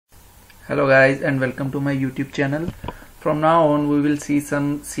Hello guys, and welcome to my YouTube channel. From now on we will see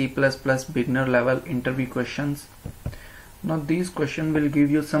some C++ beginner level interview questions. Now these questions will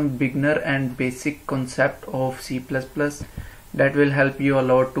give you some beginner and basic concept of C++ that will help you a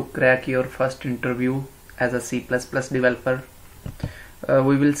lot to crack your first interview as a C++ developer.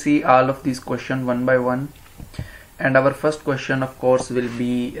 We will see all of these questions one by one, and our first question of course will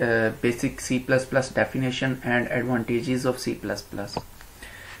be basic C++ definition and advantages of C++.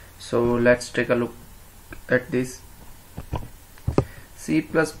 So let's take a look at this. C++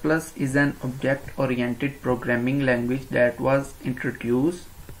 is an object-oriented programming language that was introduced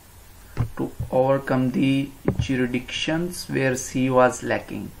to overcome the jurisdictions where C was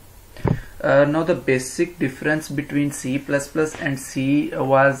lacking. Now the basic difference between C++ and C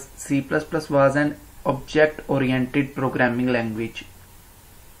was an object-oriented programming language,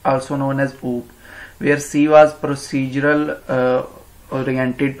 also known as OOP, where C was procedural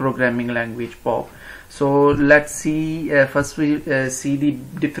oriented programming language, POP. So let's see, first we see the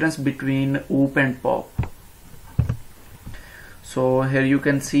difference between OOP and POP. So here you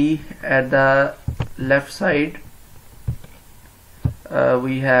can see at the left side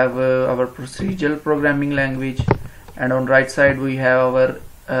we have our procedural programming language, and on right side we have our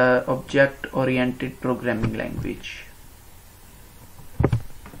object oriented programming language.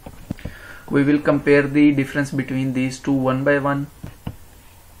 We will compare the difference between these two one by one.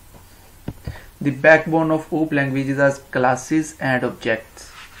 The backbone of OOP languages are classes and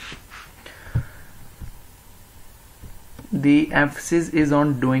objects. The emphasis is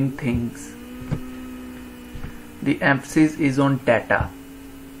on doing things. The emphasis is on data.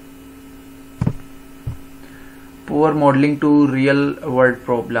 Poor modeling to real world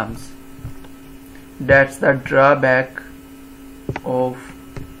problems. That's the drawback of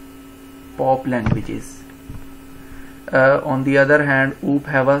POP languages. On the other hand, OOP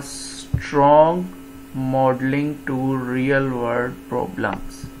have a strong modeling to real world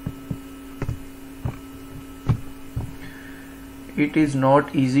problems. It is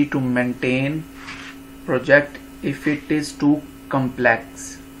not easy to maintain project if it is too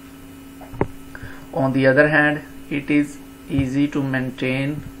complex. On the other hand, it is easy to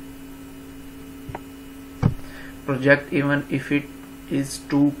maintain project even if it is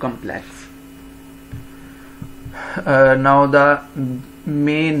too complex. Now the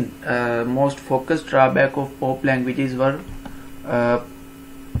main most focused drawback of POP languages were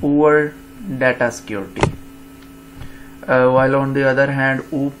poor data security, while on the other hand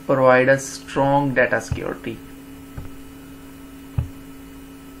OOP provide a strong data security.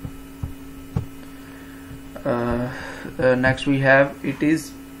 Next we have, it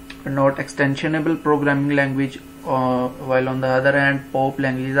is not extensionable programming language, while on the other hand POP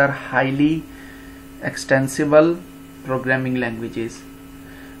languages are highly extensible programming languages.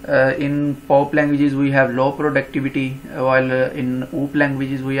 In POP languages we have low productivity, while in OOP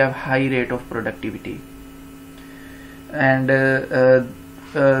languages we have high rate of productivity. And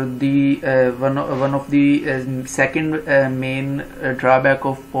one of the second main drawback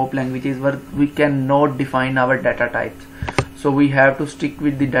of POP languages were we cannot define our data types, so we have to stick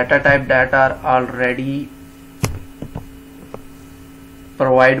with the data type that are already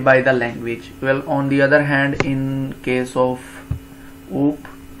provided by the language. Well, on the other hand, in case of OOP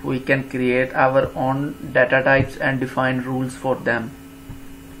we can create our own data types and define rules for them.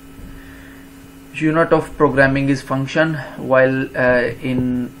 Unit of programming is function, while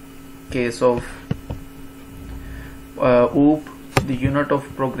in case of OOP the unit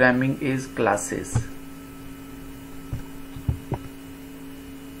of programming is classes.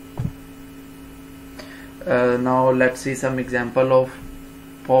 Now let's see some example of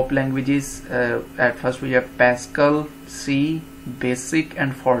POP languages. At first we have Pascal, C, Basic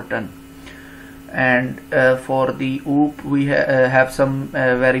and Fulton, and for the OOP we have some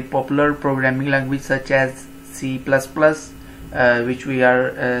very popular programming language such as C++, which we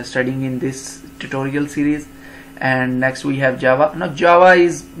are studying in this tutorial series, and next we have Java. Now Java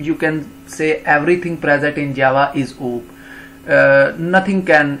is, you can say, everything present in Java is OOP. Nothing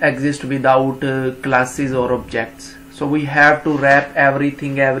can exist without classes or objects, so we have to wrap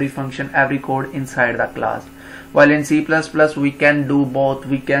everything, every function, every code inside the class. While in C++ we can do both.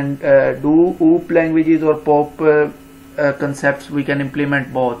 We can do OOP languages or POP concepts, we can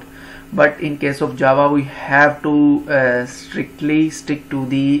implement both, but in case of Java we have to strictly stick to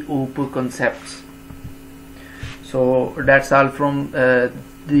the OOP concepts. So that's all from the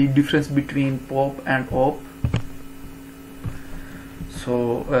difference between POP and OOP.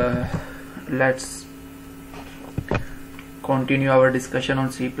 So let's continue our discussion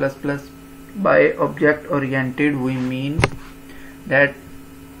on C++. By object oriented we mean that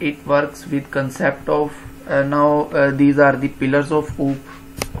it works with concept of these are the pillars of OOP.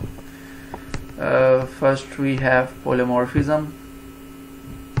 First we have polymorphism,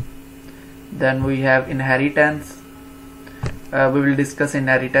 then we have inheritance. We will discuss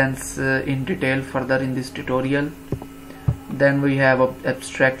inheritance in detail further in this tutorial. Then we have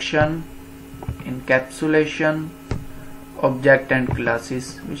abstraction, encapsulation, object and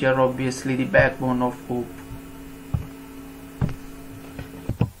classes, which are obviously the backbone of OOP.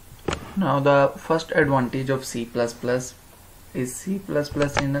 Now the first advantage of C++ is C++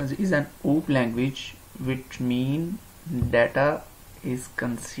 is an OOP language, which means data is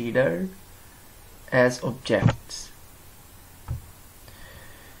considered as objects.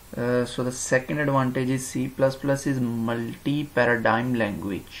 So the second advantage is C++ is multi-paradigm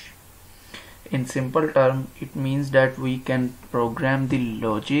language. In simple terms, it means that we can program the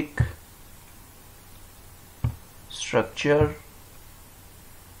logic, structure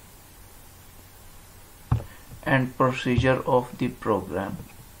and procedure of the program,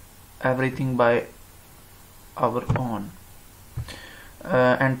 everything by our own.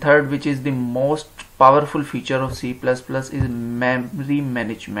 And third, which is the most powerful feature of C++, is memory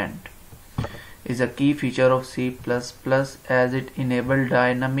management. Is a key feature of C++ as it enables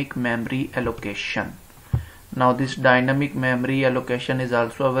dynamic memory allocation. Now this dynamic memory allocation is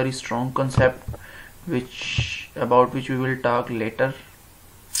also a very strong concept about which we will talk later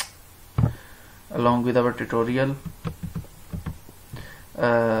along with our tutorial.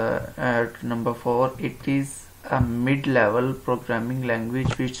 At number 4, it is a mid-level programming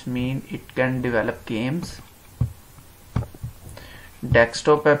language, which means it can develop games,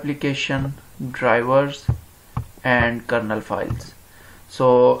 desktop application, drivers and kernel files.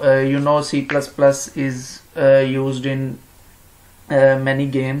 So you know C++ is used in many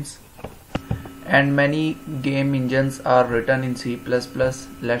games, and many game engines are written in C++.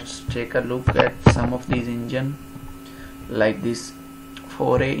 Let's take a look at some of these engines, like this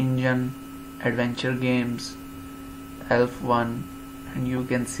 4A engine, adventure games, ELF1, and you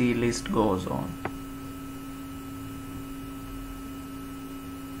can see list goes on.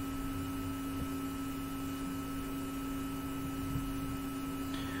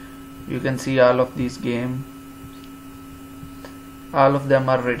 You can see all of these games. All of them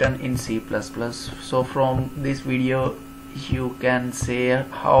are written in C++. So from this video you can say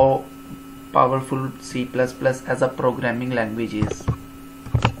how powerful C++ as a programming language is.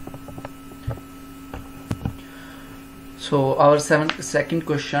 So our second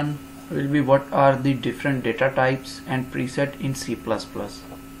question will be, what are the different data types and preset in C++?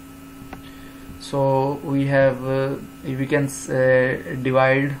 So we have we can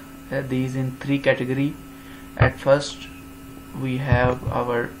divide these in 3 categories. At first we have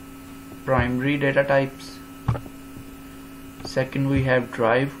our primary data types, second we have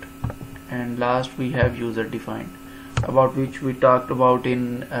derived, and last we have user defined, about which we talked about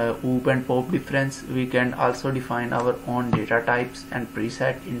in OOP and POP difference. We can also define our own data types and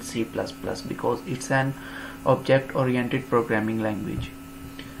preset in C++ because it's an object oriented programming language.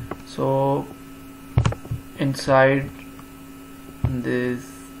 So inside this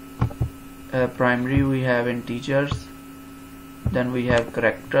primary we have integers, then we have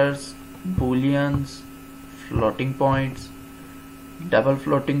characters, booleans, floating points, double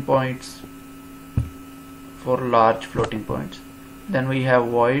floating points for large floating points, then we have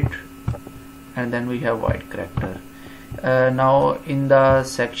void, and then we have void character. Now in the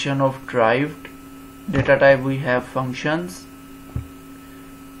section of derived data type we have functions,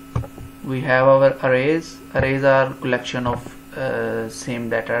 we have our arrays. Arrays are collection of same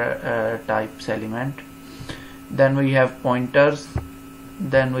data types element, then we have pointers,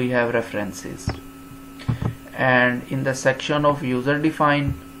 then we have references. And in the section of user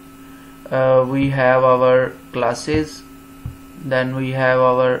defined we have our classes, then we have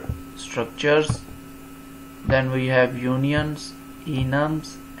our structures, then we have unions,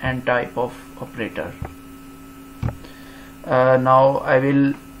 enums and type of operator. Now I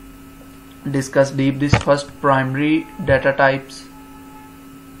will discuss deep this first primary data types.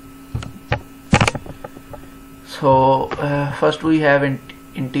 So first we have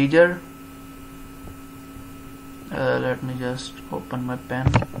integer. Let me just open my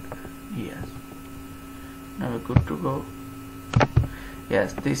pen. Yes, now we're good to go.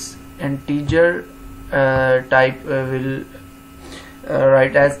 Yes, this integer type will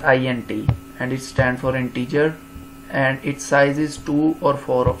write as int, and it stands for integer, and its size is 2 or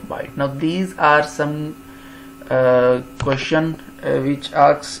 4 of byte. Now these are some question which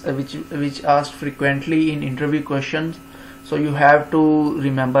asked frequently in interview questions, so you have to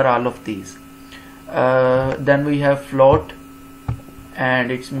remember all of these. Then we have float,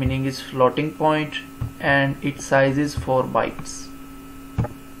 and its meaning is floating point, and its size is 4 bytes.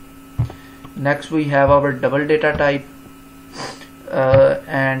 Next we have our double data type,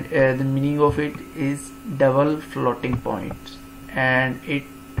 and the meaning of it is double floating point, and it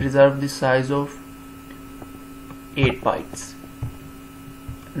reserves the size of 8 bytes.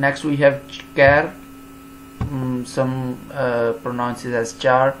 Next we have char, some pronounce it as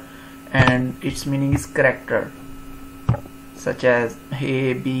char, and its meaning is character, such as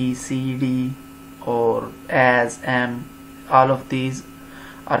A, B, C, D, or as, M. All of these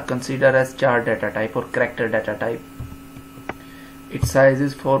are considered as char data type or character data type. Its size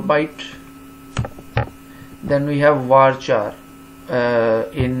is 4 byte. Then we have varchar.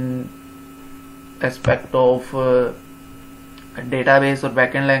 In aspect of database or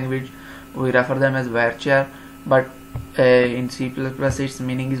backend language, we refer them as varchar, but in C++ its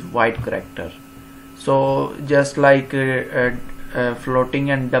meaning is wide character. So just like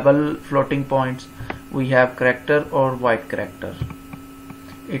floating and double floating points, we have character or wide character.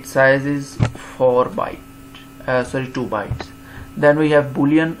 Its size is 2 bytes. Then we have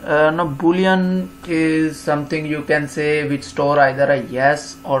boolean. Now boolean is something you can say which store either a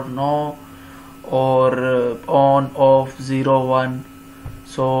yes or no, or on, off, 0, 1.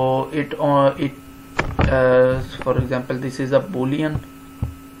 So for example, this is a boolean.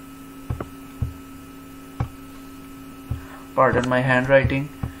 Pardon my handwriting.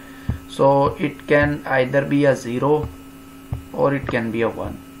 So it can either be a 0 or it can be a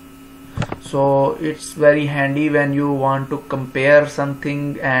 1. So it's very handy when you want to compare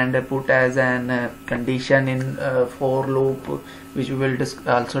something and put as an condition in for loop, which we will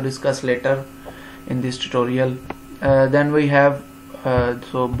also discuss later in this tutorial. Then we have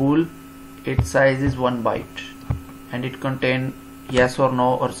so bool. Its size is 1 byte, and it contains yes or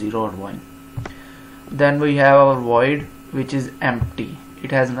no or 0 or 1. Then we have our void, which is empty.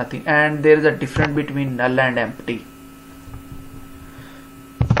 It has nothing, and there is a difference between null and empty.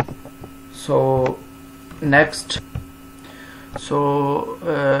 So next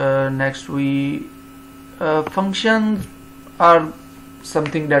we functions are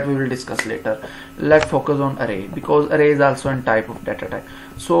something that we will discuss later. Let's focus on array, because array is also a type of data type.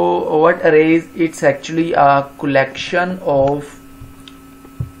 So what array is? It's actually a collection of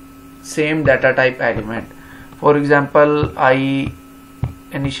same data type element. For example, I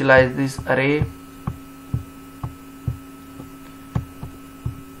initialize this array.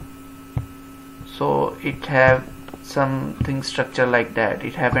 So it have something structure like that.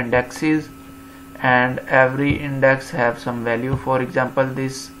 It have indexes, and every index have some value. For example,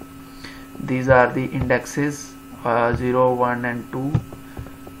 these are the indexes 0, 1 and 2.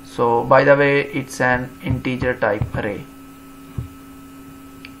 So by the way, it's an integer type array.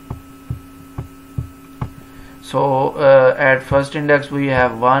 So at first index we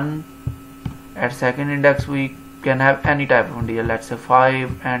have 1, at second index we can have any type of integer, let's say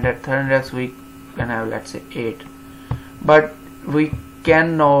 5, and at third index we can have, let's say, 8. But we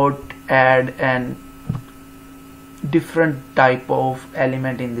cannot add an different type of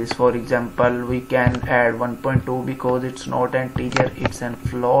element in this. For example, we can add 1.2 because it's not an integer, it's an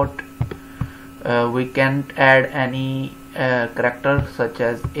float. We can't add any character such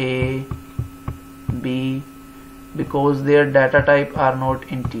as A, B, because their data type are not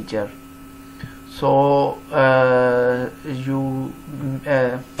integer. So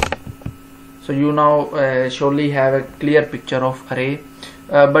you now surely have a clear picture of array,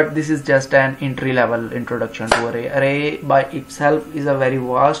 but this is just an entry level introduction to array. Array by itself is a very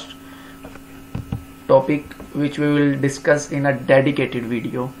vast topic which we will discuss in a dedicated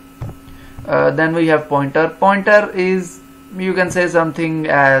video. Then we have pointer. Pointer is, you can say, something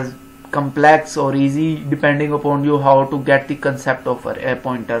as complex or easy depending upon you how to get the concept of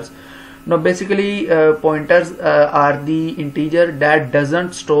pointers. Now basically pointers are the integer that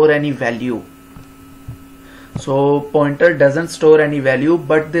doesn't store any value. So pointer doesn't store any value,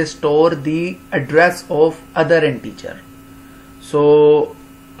 but they store the address of other integer. So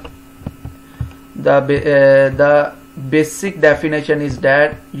the basic definition is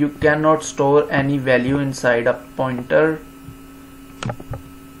that you cannot store any value inside a pointer,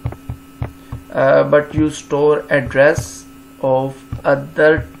 but you store address of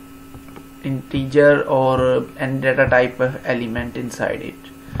other integer or any data type element inside it.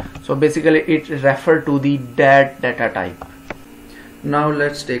 So basically it refers to the that data type. Now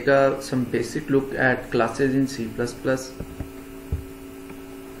let's take some basic look at classes in C++.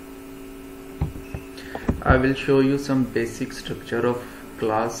 I will show you some basic structure of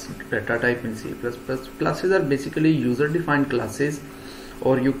class data type in C++. Classes are basically user defined classes,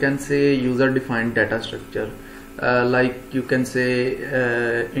 or you can say user defined data structure. like you can say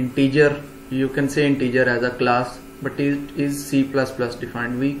integer. You can say integer as a class, but it is C++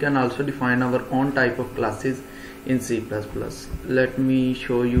 defined. We can also define our own type of classes in C++. Let me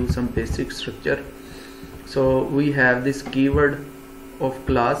show you some basic structure. So we have this keyword of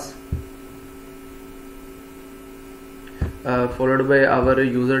class followed by our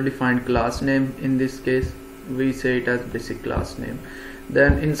user defined class name. In this case we say it as basic class name.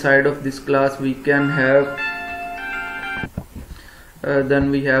 Then inside of this class we can have then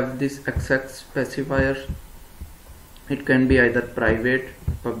we have this access specifier. It can be either private,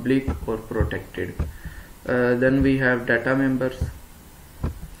 public or protected. Then we have data members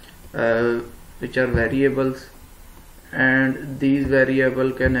which are variables, and these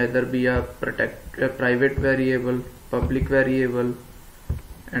variable can either be a private variable, public variable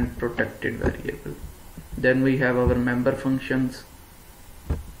and protected variable. Then we have our member functions.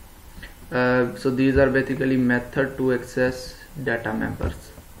 So these are basically method to access data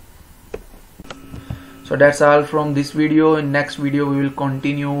members. So that's all from this video. In next video we will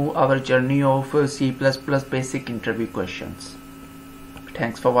continue our journey of C++ basic interview questions.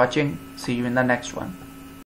 Thanks for watching. See you in the next one.